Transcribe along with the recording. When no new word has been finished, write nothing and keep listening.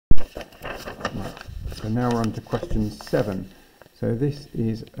Right. So now we're on to question 7. So this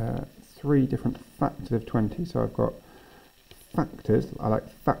is 3 different factors of 20. So I've got factors, I like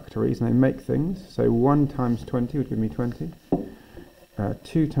factories, and they make things. So 1 times 20 would give me 20.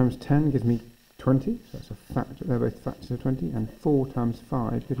 2 times 10 gives me 20, so that's a factor. They're both factors of 20. And 4 times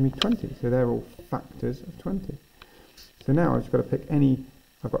 5 gives me 20. So they're all factors of 20. So now I've just got to pick any.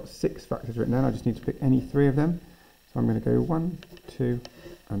 I've got 6 factors written down. I just need to pick any 3 of them. So I'm going to go 1, 2,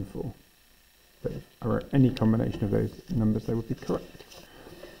 and 4. But if I wrote any combination of those numbers, they would be correct.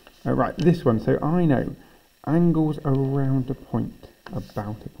 Right, this one. So I know angles around a point,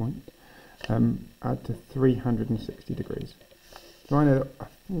 about a point, add to 360 degrees. So I know that a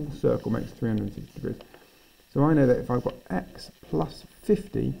full circle makes 360 degrees. So I know that if I've got x plus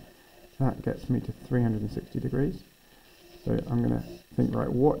 50, that gets me to 360 degrees. So I'm going to think, right,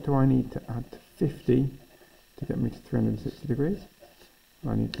 what do I need to add to 50 to get me to 360 degrees?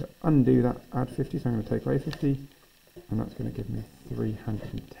 I need to undo that, add 50, so I'm going to take away 50, and that's going to give me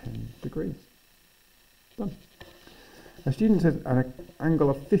 310 degrees. Done. A student says an angle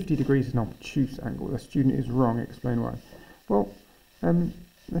of 50 degrees is an obtuse angle. The student is wrong. Explain why. Well,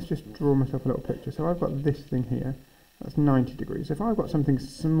 let's just draw myself a little picture. So I've got this thing here. That's 90 degrees. If I've got something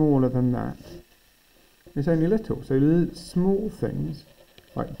smaller than that, it's only little. So small things,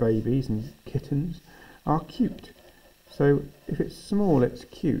 like babies and kittens, are cute. So if it's small, it's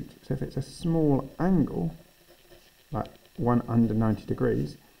cute. So if it's a small angle, like one under 90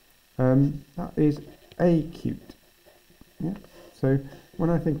 degrees, that is acute. Yeah. So when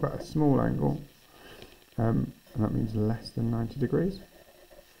I think about a small angle, and that means less than 90 degrees.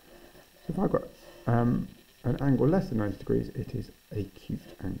 So if I've got an angle less than 90 degrees, it is a acute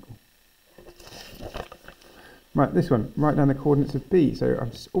angle. Right, this one, write down the coordinates of B. So I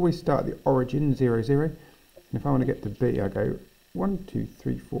always start at the origin, 0, 0. And if I want to get to B, I go 1, 2,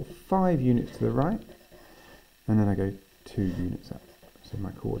 3, 4, 5 units to the right. And then I go 2 units up. So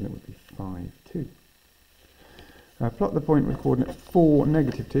my coordinate would be 5, 2. Plot the point with coordinates 4,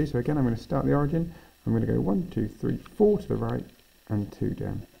 negative 2. So again, I'm going to start the origin. I'm going to go 1, 2, 3, 4 to the right and 2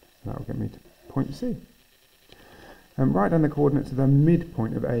 down. That will get me to point C. Write down the coordinates of the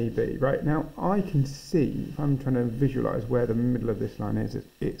midpoint of AB. Right, now I can see, if I'm trying to visualise where the middle of this line is,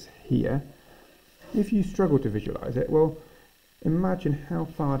 it's here. If you struggle to visualise it, well, imagine how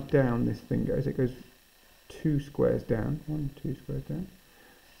far down this thing goes. It goes 2 squares down, 1, 2 squares down.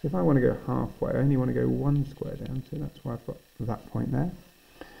 So if I want to go halfway, I only want to go 1 square down, so that's why I've got that point there.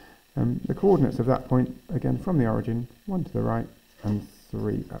 The coordinates of that point, again, from the origin, 1 to the right and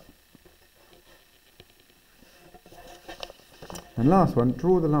 3 up. And last one,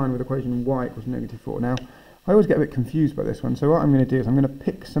 draw the line with equation y equals negative 4. Now, I always get a bit confused by this one, so what I'm going to do is I'm going to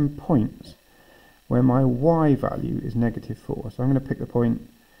pick some points where my y value is negative 4. So I'm going to pick the point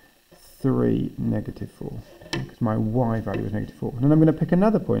 3, negative 4, because my y value is negative 4. And then I'm going to pick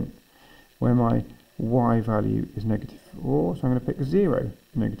another point where my y value is negative 4, so I'm going to pick 0,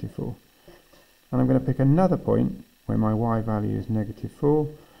 negative 4. And I'm going to pick another point where my y value is negative 4.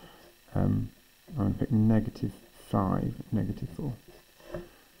 I'm going to pick negative 5, negative 4.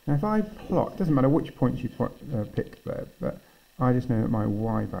 Now if I plot, it doesn't matter which points you pick there, but I just know that my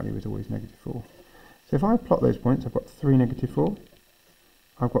y value is always negative 4. So if I plot those points, I've got 3, negative 4,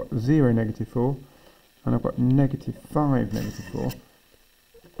 I've got 0, negative 4, and I've got negative 5, negative 4.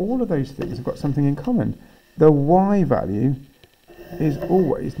 All of those things have got something in common. The y value is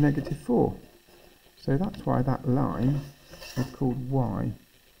always negative 4. So that's why that line is called y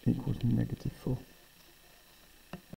equals negative 4.